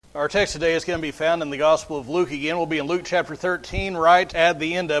Our text today is going to be found in the Gospel of Luke again. We'll be in Luke chapter 13, right at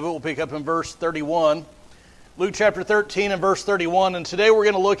the end of it. We'll pick up in verse 31. Luke chapter 13 and verse 31. And today we're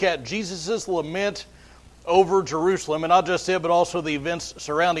going to look at Jesus' lament over Jerusalem. And not just it, but also the events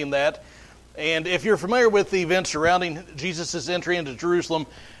surrounding that. And if you're familiar with the events surrounding Jesus' entry into Jerusalem,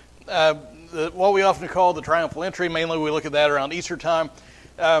 what we often call the triumphal entry, mainly we look at that around Easter time.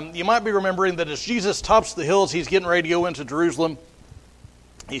 You might be remembering that as Jesus tops the hills, he's getting ready to go into Jerusalem.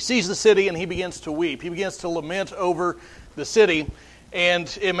 He sees the city and he begins to weep. He begins to lament over the city.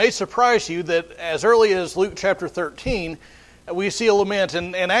 And it may surprise you that as early as Luke chapter 13, we see a lament.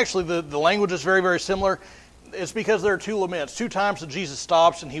 And actually the language is very, very similar. It's because there are two laments. Two times that Jesus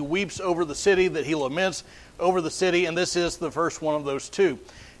stops and he weeps over the city, that he laments over the city. And this is the first one of those two.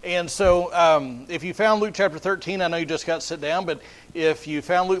 And so if you found Luke chapter 13, I know you just got to sit down. But if you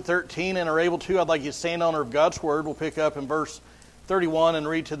found Luke 13 and are able to, I'd like you to stand in honor of God's word. We'll pick up in verse 31 and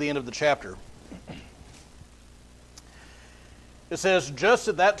read to the end of the chapter. It says, "Just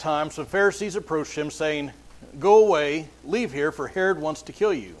at that time some Pharisees approached him, saying, 'Go away, leave here, for Herod wants to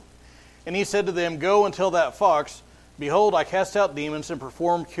kill you.' And he said to them, 'Go and tell that fox, behold, I cast out demons and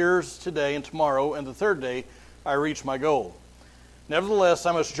perform cures today and tomorrow, and the third day I reach my goal. Nevertheless,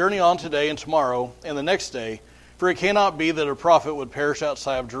 I must journey on today and tomorrow and the next day, for it cannot be that a prophet would perish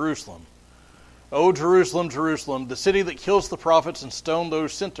outside of Jerusalem. O Jerusalem, Jerusalem, the city that kills the prophets and stone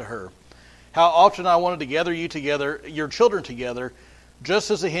those sent to her. How often I wanted to gather you together, your children together,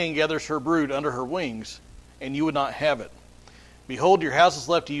 just as a hen gathers her brood under her wings, and you would not have it. Behold, your house is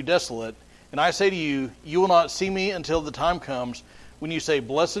left to you desolate, and I say to you, you will not see me until the time comes when you say,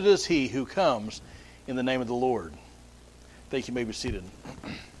 Blessed is he who comes in the name of the Lord.'" Thank you. You may be seated.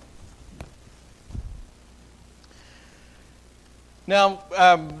 Now,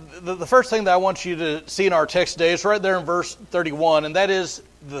 the first thing that I want you to see in our text today is right there in verse 31, and that is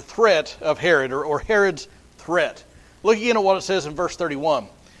the threat of Herod, or Herod's threat. Look again at what it says in verse 31.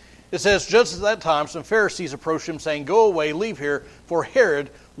 It says, "Just at that time some Pharisees approached him, saying, 'Go away, leave here, for Herod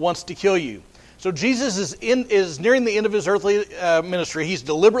wants to kill you.'" So Jesus is nearing the end of his earthly ministry. He's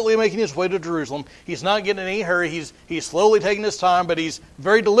deliberately making his way to Jerusalem. He's not getting in any hurry. He's slowly taking his time, but he's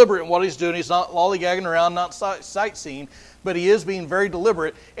very deliberate in what he's doing. He's not lollygagging around, not sightseeing, but he is being very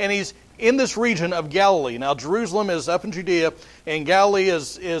deliberate. And he's in this region of Galilee. Now, Jerusalem is up in Judea, and Galilee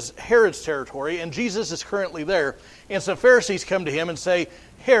is Herod's territory, and Jesus is currently there. And some Pharisees come to him and say,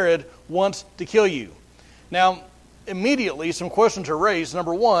 "Herod wants to kill you." Now, immediately some questions are raised.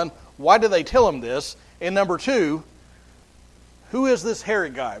 Number one, why did they tell him this? And number two, who is this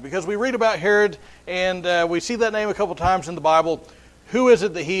Herod guy? Because we read about Herod, and we see that name a couple times in the Bible. Who is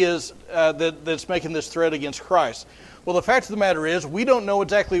it that he is that's making this threat against Christ? Well, the fact of the matter is, we don't know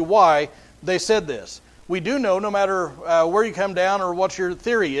exactly why they said this. We do know, no matter where you come down or what your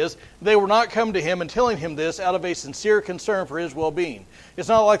theory is, they were not coming to him and telling him this out of a sincere concern for his well-being. It's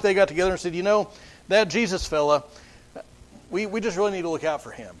not like they got together and said, that Jesus fella, we just really need to look out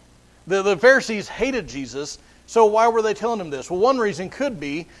for him. The Pharisees hated Jesus, so why were they telling him this? Well, one reason could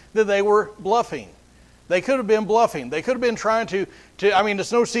be that they were bluffing. They could have been bluffing. They could have been trying to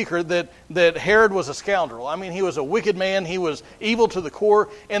it's no secret that Herod was a scoundrel. He was a wicked man. He was evil to the core,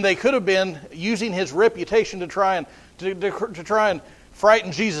 and they could have been using his reputation to try and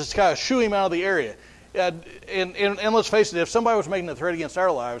frighten Jesus, to kind of shoo him out of the area. And let's face it, if somebody was making a threat against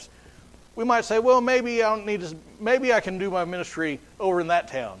our lives, we might say, well, maybe I can do my ministry over in that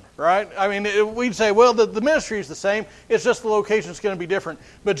town, right? We'd say, well, the ministry is the same. It's just the location is going to be different.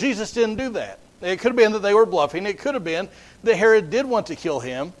 But Jesus didn't do that. It could have been that they were bluffing. It could have been that Herod did want to kill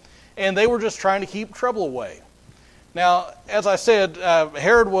him, and they were just trying to keep trouble away. Now, as I said,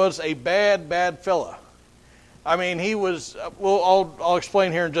 Herod was a bad fella. He was, I'll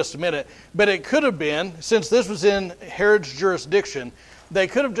explain here in just a minute, but it could have been, since this was in Herod's jurisdiction, they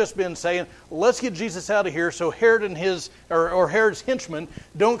could have just been saying, let's get Jesus out of here so Herod and or Herod's henchmen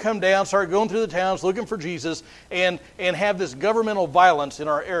don't come down, start going through the towns looking for Jesus, and have this governmental violence in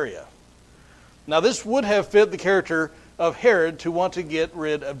our area. Now, this would have fit the character of Herod to want to get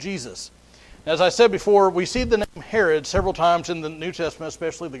rid of Jesus. As I said before, we see the name Herod several times in the New Testament,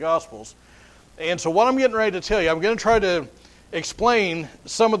 especially the Gospels. And so what I'm getting ready to tell you, I'm going to try to explain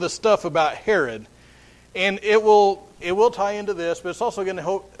some of the stuff about Herod. And it will tie into this, but it's also going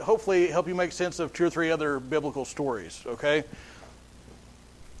to hopefully help you make sense of two or three other biblical stories, okay?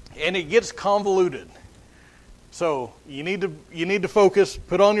 And it gets convoluted. So you need to focus,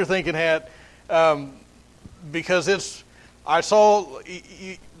 put on your thinking hat, because has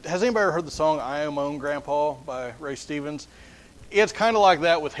anybody ever heard the song "I Am My Own Grandpa" by Ray Stevens? It's kind of like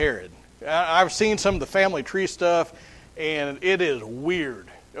that with Herod. I've seen some of the family tree stuff, and it is weird.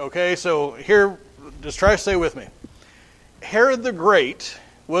 Okay, so here, just try to stay with me. Herod the Great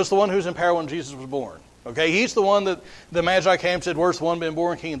was the one who was in power when Jesus was born. Okay, he's the one that the Magi came and said, "Where's the one been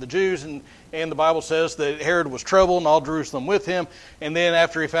born, King of the Jews?" And the Bible says that Herod was troubled and all Jerusalem with him. And then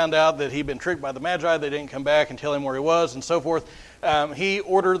after he found out that he'd been tricked by the Magi, they didn't come back and tell him where he was and so forth. He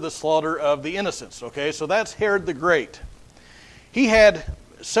ordered the slaughter of the innocents. Okay, so that's Herod the Great. He had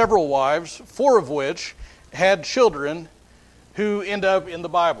several wives, 4 of which had children who end up in the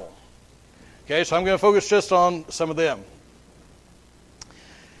Bible. Okay, so I'm going to focus just on some of them.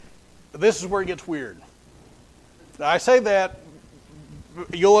 This is where it gets weird. I say that,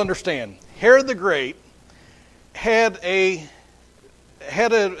 you'll understand. Herod the Great had a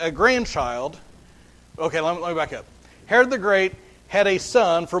grandchild. Okay, let me back up. Herod the Great had a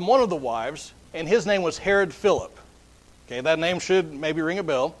son from one of the wives, and his name was Herod Philip. Okay, that name should maybe ring a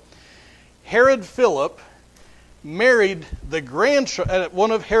bell. Herod Philip married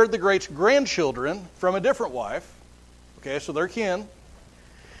one of Herod the Great's grandchildren from a different wife. Okay, so they're kin.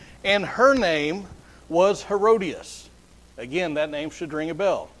 And her name was Herodias. Again, that name should ring a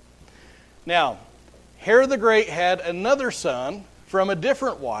bell. Now, Herod the Great had another son from a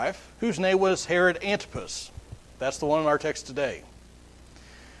different wife whose name was Herod Antipas. That's the one in our text today.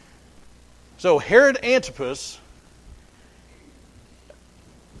 So Herod Antipas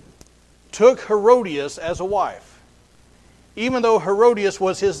took Herodias as a wife, even though Herodias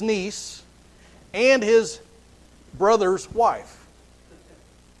was his niece and his brother's wife.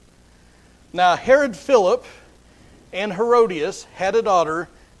 Now, Herod Philip and Herodias had a daughter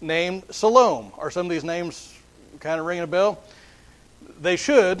named Salome. Are some of these names kind of ringing a bell? They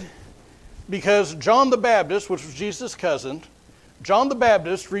should, because John the Baptist, which was Jesus' cousin, John the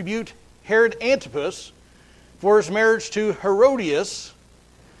Baptist rebuked Herod Antipas for his marriage to Herodias,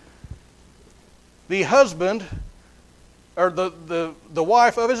 the husband, or the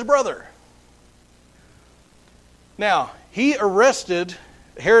wife of his brother. Now,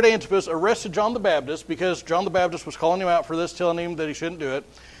 Herod Antipas arrested John the Baptist because John the Baptist was calling him out for this, telling him that he shouldn't do it.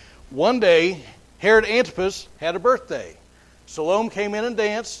 One day, Herod Antipas had a birthday. Salome came in and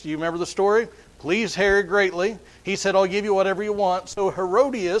danced. You remember the story? Pleased Herod greatly. He said, "I'll give you whatever you want." So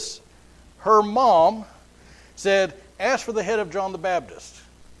Herodias, her mom, said, "Ask for the head of John the Baptist."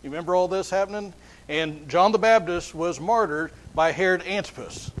 You remember all this happening? And John the Baptist was martyred by Herod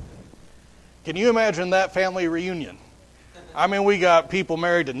Antipas. Can you imagine that family reunion? I mean, we got people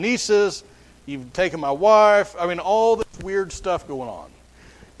married to nieces. You've taken my wife. I mean, all this weird stuff going on.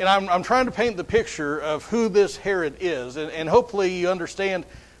 And I'm trying to paint the picture of who this Herod is. And hopefully you understand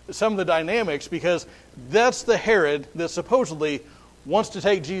some of the dynamics, because that's the Herod that supposedly wants to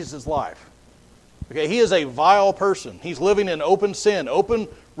take Jesus' life. Okay, he is a vile person. He's living in open sin, open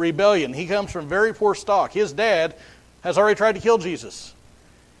rebellion. He comes from very poor stock. His dad has already tried to kill Jesus.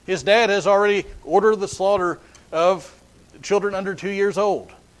 His dad has already ordered the slaughter of children under 2 years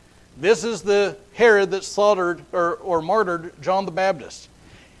old. This is the Herod that slaughtered or martyred John the Baptist.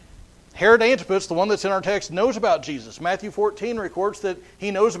 Herod Antipas, the one that's in our text, knows about Jesus. Matthew 14 records that he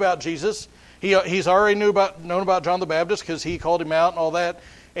knows about Jesus. He's already known about John the Baptist because he called him out and all that.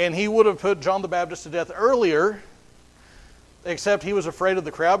 And he would have put John the Baptist to death earlier, except he was afraid of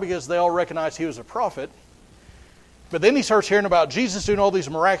the crowd because they all recognized he was a prophet. But then he starts hearing about Jesus doing all these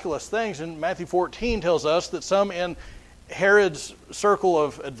miraculous things. And Matthew 14 tells us that some in Herod's circle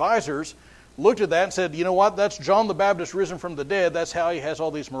of advisors looked at that and said, "You know what? That's John the Baptist risen from the dead. That's how he has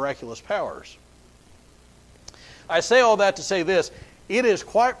all these miraculous powers." I say all that to say this. It is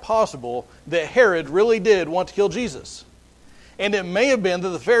quite possible that Herod really did want to kill Jesus. And it may have been that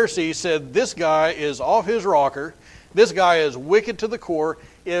the Pharisees said, "This guy is off his rocker. This guy is wicked to the core.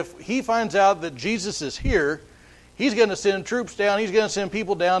 If he finds out that Jesus is here, he's going to send troops down. He's going to send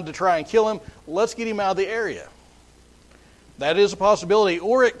people down to try and kill him. Let's get him out of the area." That is a possibility.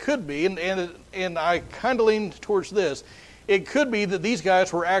 Or it could be, and I kind of lean towards this, it could be that these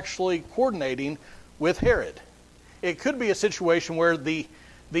guys were actually coordinating with Herod. It could be a situation where the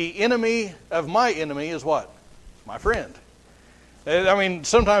enemy of my enemy is what? My friend. I mean,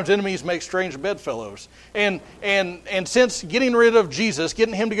 sometimes enemies make strange bedfellows. And since getting rid of Jesus,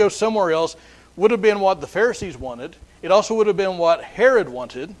 getting him to go somewhere else, would have been what the Pharisees wanted, it also would have been what Herod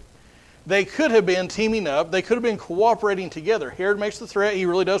wanted. They could have been teaming up. They could have been cooperating together. Herod makes the threat. He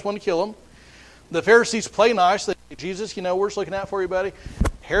really does want to kill him. The Pharisees play nice. They say, "Jesus, we're just looking out for you, buddy.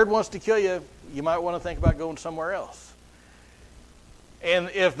 Herod wants to kill you. You might want to think about going somewhere else." And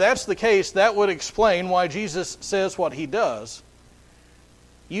if that's the case, that would explain why Jesus says what he does.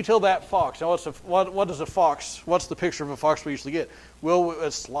 You tell that fox. Now, what does a fox, what's the picture of a fox we usually get? Well,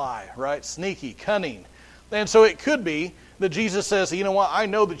 it's sly, right? Sneaky, cunning, And so it could be that Jesus says, you know what, I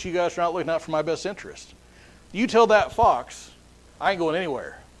know that you guys are not looking out for my best interest. You tell that fox, I ain't going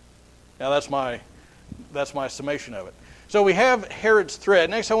anywhere. Now that's my summation of it. So we have Herod's threat.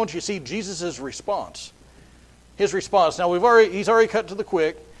 Next I want you to see Jesus' response. His response. Now he's already cut to the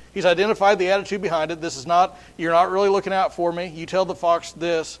quick. He's identified the attitude behind it. This is not, you're not really looking out for me. You tell the fox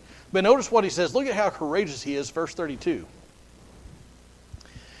this. But notice what he says. Look at how courageous he is, verse 32. And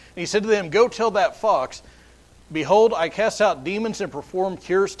he said to them, go tell that fox, behold, I cast out demons and perform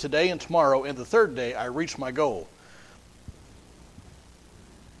cures today and tomorrow, and the third day I reach my goal.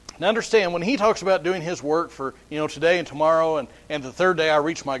 Now understand, when he talks about doing his work for today and tomorrow and the third day I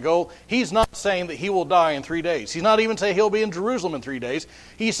reach my goal, he's not saying that he will die in 3 days. He's not even saying he'll be in Jerusalem in 3 days.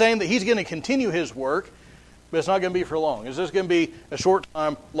 He's saying that he's going to continue his work, but it's not going to be for long. It's just going to be a short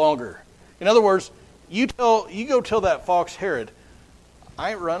time longer. In other words, you go tell that fox Herod,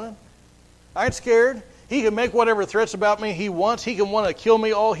 I ain't running. I ain't scared. He can make whatever threats about me he wants. He can want to kill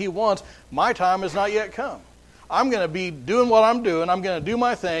me all he wants. My time has not yet come. I'm going to be doing what I'm doing. I'm going to do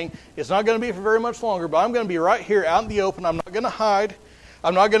my thing. It's not going to be for very much longer, but I'm going to be right here out in the open. I'm not going to hide.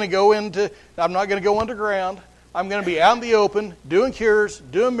 I'm not going to go underground. I'm going to be out in the open, doing cures,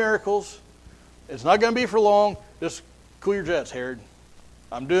 doing miracles. It's not going to be for long. Just cool your jets, Herod.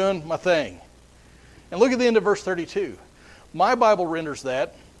 I'm doing my thing. And look at the end of verse 32. My Bible renders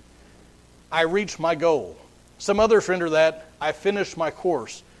that, I reach my goal. Some others render that, I finished my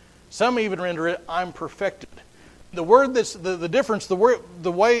course. Some even render it, I'm perfected. The word that's the difference, the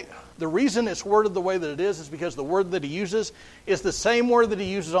reason it's worded the way that it is because the word that he uses is the same word that he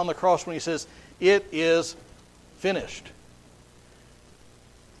uses on the cross when he says, it is finished.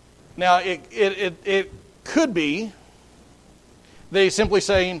 Now, it could be that he's simply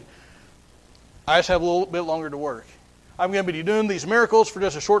saying, I just have a little bit longer to work. I'm going to be doing these miracles for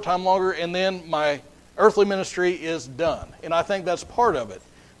just a short time longer, and then my earthly ministry is done. And I think that's part of it,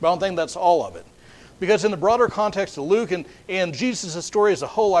 but I don't think that's all of it. Because in the broader context of Luke and Jesus' story as a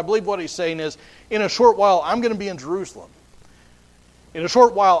whole, I believe what he's saying is, in a short while, I'm going to be in Jerusalem. In a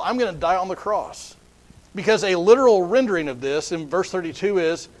short while, I'm going to die on the cross. Because a literal rendering of this in verse 32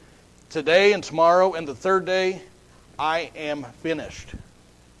 is, today and tomorrow and the third day, I am finished.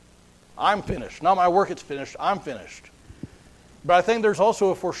 I'm finished. Not my work is finished, I'm finished. But I think there's also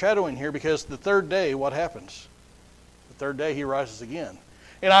a foreshadowing here because the third day, what happens? The third day, he rises again.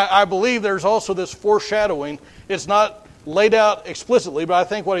 And I believe there's also this foreshadowing. It's not laid out explicitly, but I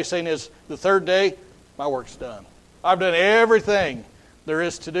think what he's saying is, the third day, my work's done. I've done everything there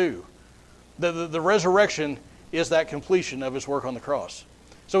is to do. The resurrection is that completion of his work on the cross.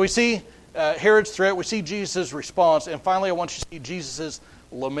 So we see Herod's threat, we see Jesus' response, and finally I want you to see Jesus'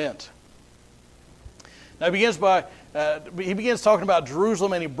 lament. Now he begins talking about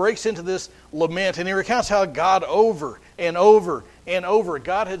Jerusalem, and he breaks into this lament, and he recounts how God over and over and over,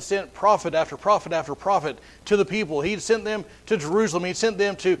 God had sent prophet after prophet after prophet to the people. He'd sent them to Jerusalem. He'd sent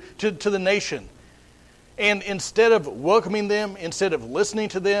them to the nation. And instead of welcoming them, instead of listening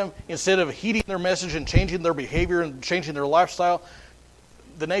to them, instead of heeding their message and changing their behavior and changing their lifestyle,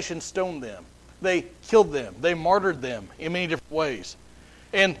 the nation stoned them. They killed them. They martyred them in many different ways.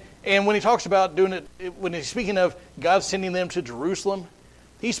 And when he talks about doing it, when he's speaking of God sending them to Jerusalem,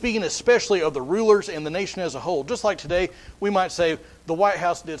 he's speaking especially of the rulers and the nation as a whole. Just like today, we might say, the White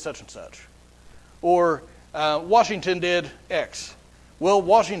House did such and such. Or Washington did X. Well,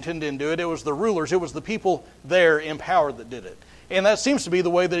 Washington didn't do it. It was the rulers. It was the people there in power that did it. And that seems to be the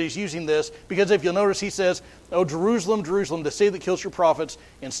way that he's using this, because if you'll notice, he says, "Oh, Jerusalem, Jerusalem, the city that kills your prophets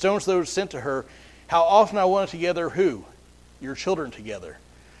and stones those sent to her, how often I wanted to gather who? Your children together."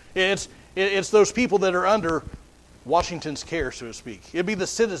 It's those people that are under Washington's care, so to speak. It'd be the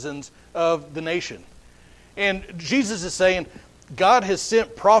citizens of the nation. And Jesus is saying, God has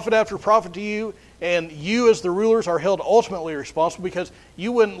sent prophet after prophet to you, and you as the rulers are held ultimately responsible because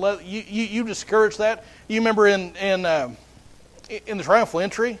you wouldn't let you discourage that. You remember in the triumphal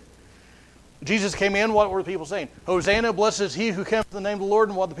entry, Jesus came in. What were the people saying? Hosanna, blessed is he who comes in the name of the Lord.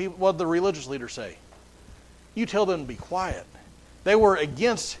 And what did the religious leaders say? You tell them to be quiet. They were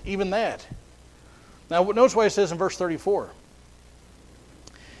against even that. Now, notice what it says in verse 34.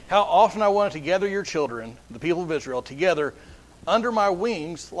 How often I wanted to gather your children, the people of Israel, together under my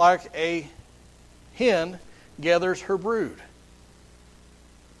wings like a hen gathers her brood.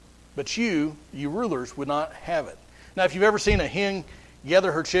 But you rulers, would not have it. Now, if you've ever seen a hen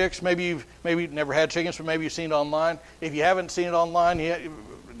gather her chicks, maybe you've never had chickens, but maybe you've seen it online. If you haven't seen it online,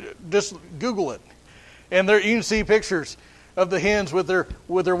 just Google it. And there you can see pictures of the hens with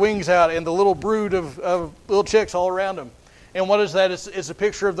their wings out and the little brood of little chicks all around them. And what is that? It's a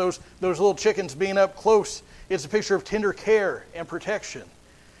picture of those little chickens being up close. It's a picture of tender care and protection.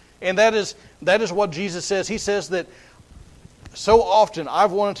 And that is what Jesus says. He says that so often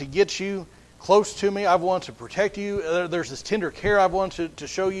I've wanted to get you close to me. I've wanted to protect you. There's this tender care I've wanted to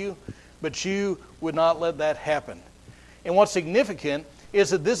show you, but you would not let that happen. And what's significant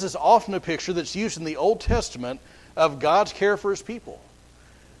is that this is often a picture that's used in the Old Testament of God's care for His people.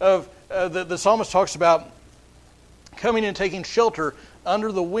 The psalmist talks about coming and taking shelter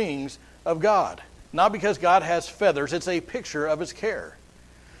under the wings of God. Not because God has feathers, it's a picture of His care.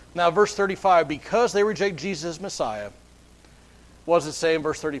 Now, verse 35, because they reject Jesus as Messiah, what does it say in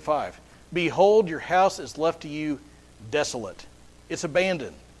verse 35? Behold, your house is left to you desolate. It's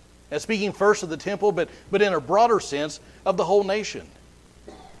abandoned. And speaking first of the temple, but in a broader sense of the whole nation.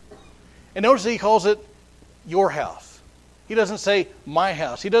 And notice that he calls it your house. He doesn't say my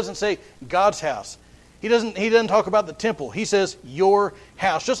house. He doesn't say God's house. He doesn't talk about the temple. He says your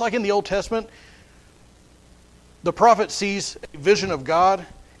house. Just like in the Old Testament, the prophet sees a vision of God,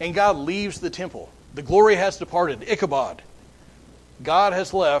 and God leaves the temple. The glory has departed. Ichabod. God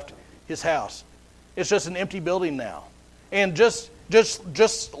has left His house. It's just an empty building now. And just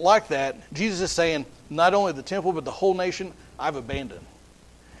like that, Jesus is saying, not only the temple, but the whole nation, I've abandoned.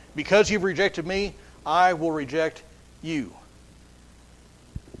 Because you've rejected me, I will reject you.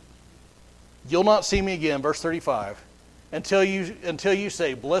 You'll not see me again, verse 35, until you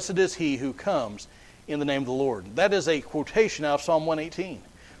say, blessed is he who comes in the name of the Lord. That is a quotation out of Psalm 118.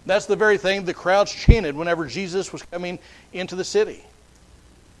 That's the very thing the crowds chanted whenever Jesus was coming into the city.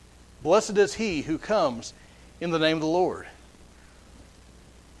 Blessed is he who comes in the name of the Lord.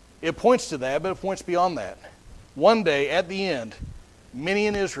 It points to that, but it points beyond that. One day, at the end, many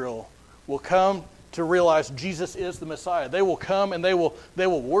in Israel will come to realize Jesus is the Messiah. They will come and they will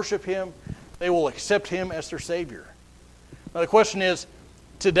worship Him. They will accept Him as their Savior. Now the question is,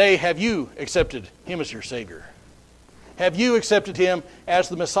 today, have you accepted Him as your Savior? Have you accepted Him as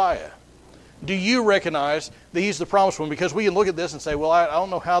the Messiah? Do you recognize that He's the promised one? Because we can look at this and say, well, I don't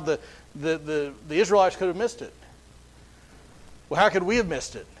know how the Israelites could have missed it. Well, how could we have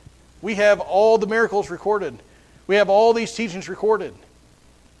missed it? We have all the miracles recorded. We have all these teachings recorded.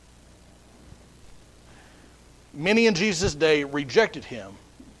 Many in Jesus' day rejected Him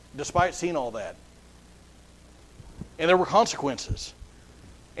despite seeing all that. And there were consequences.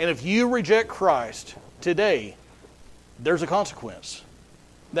 And if you reject Christ today, there's a consequence.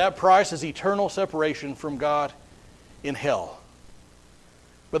 That price is eternal separation from God in hell.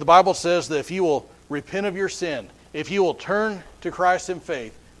 But the Bible says that if you will repent of your sin, if you will turn to Christ in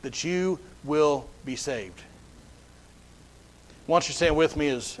faith, that you will be saved. Why don't you stand with me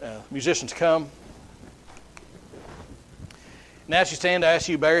as musicians come? And as you stand, I ask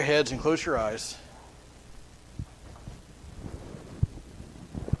you to bow your heads and close your eyes.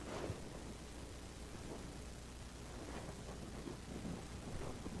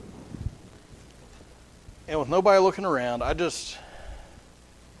 And with nobody looking around, I just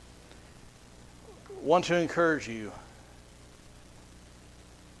want to encourage you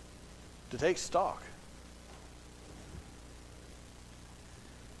to take stock.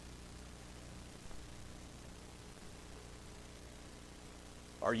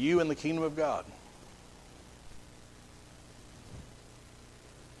 Are you in the kingdom of God?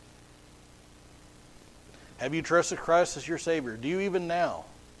 Have you trusted Christ as your Savior? Do you even now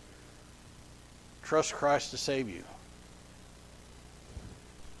trust Christ to save you?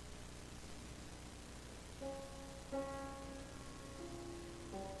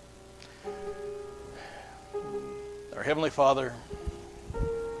 Our Heavenly Father,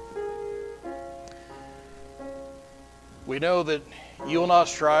 we know that you will not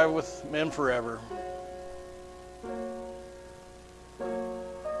strive with men forever.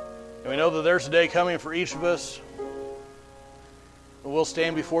 And we know that there's a day coming for each of us when we'll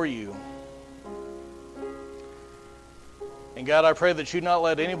stand before you. And God, I pray that you not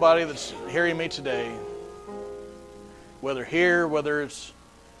let anybody that's hearing me today, whether here, whether it's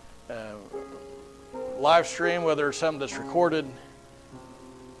live stream, whether it's something that's recorded,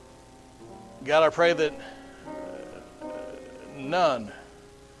 God, I pray that none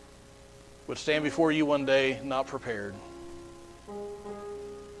would stand before you one day not prepared.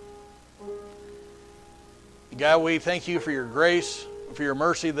 God, we thank you for your grace, for your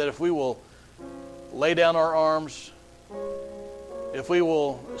mercy, that if we will lay down our arms, if we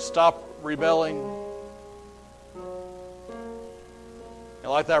will stop rebelling,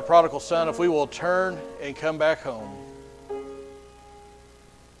 and like that prodigal son, if we will turn and come back home,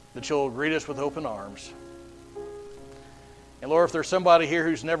 that you'll greet us with open arms. And Lord, if there's somebody here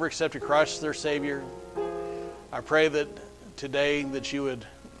who's never accepted Christ as their Savior, I pray that today that you would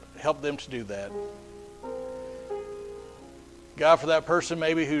help them to do that. God, for that person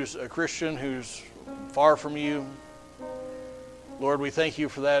maybe who's a Christian, who's far from you, Lord, we thank you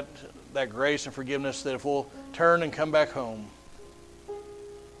for that grace and forgiveness, that if we'll turn and come back home,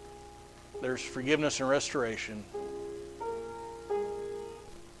 there's forgiveness and restoration.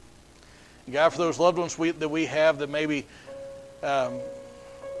 God, for those loved ones that we have that maybe they're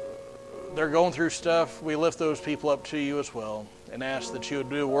going through stuff, we lift those people up to you as well and ask that you would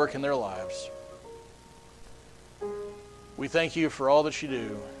do a work in their lives. We thank you for all that you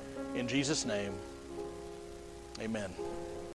do. In Jesus' name, amen.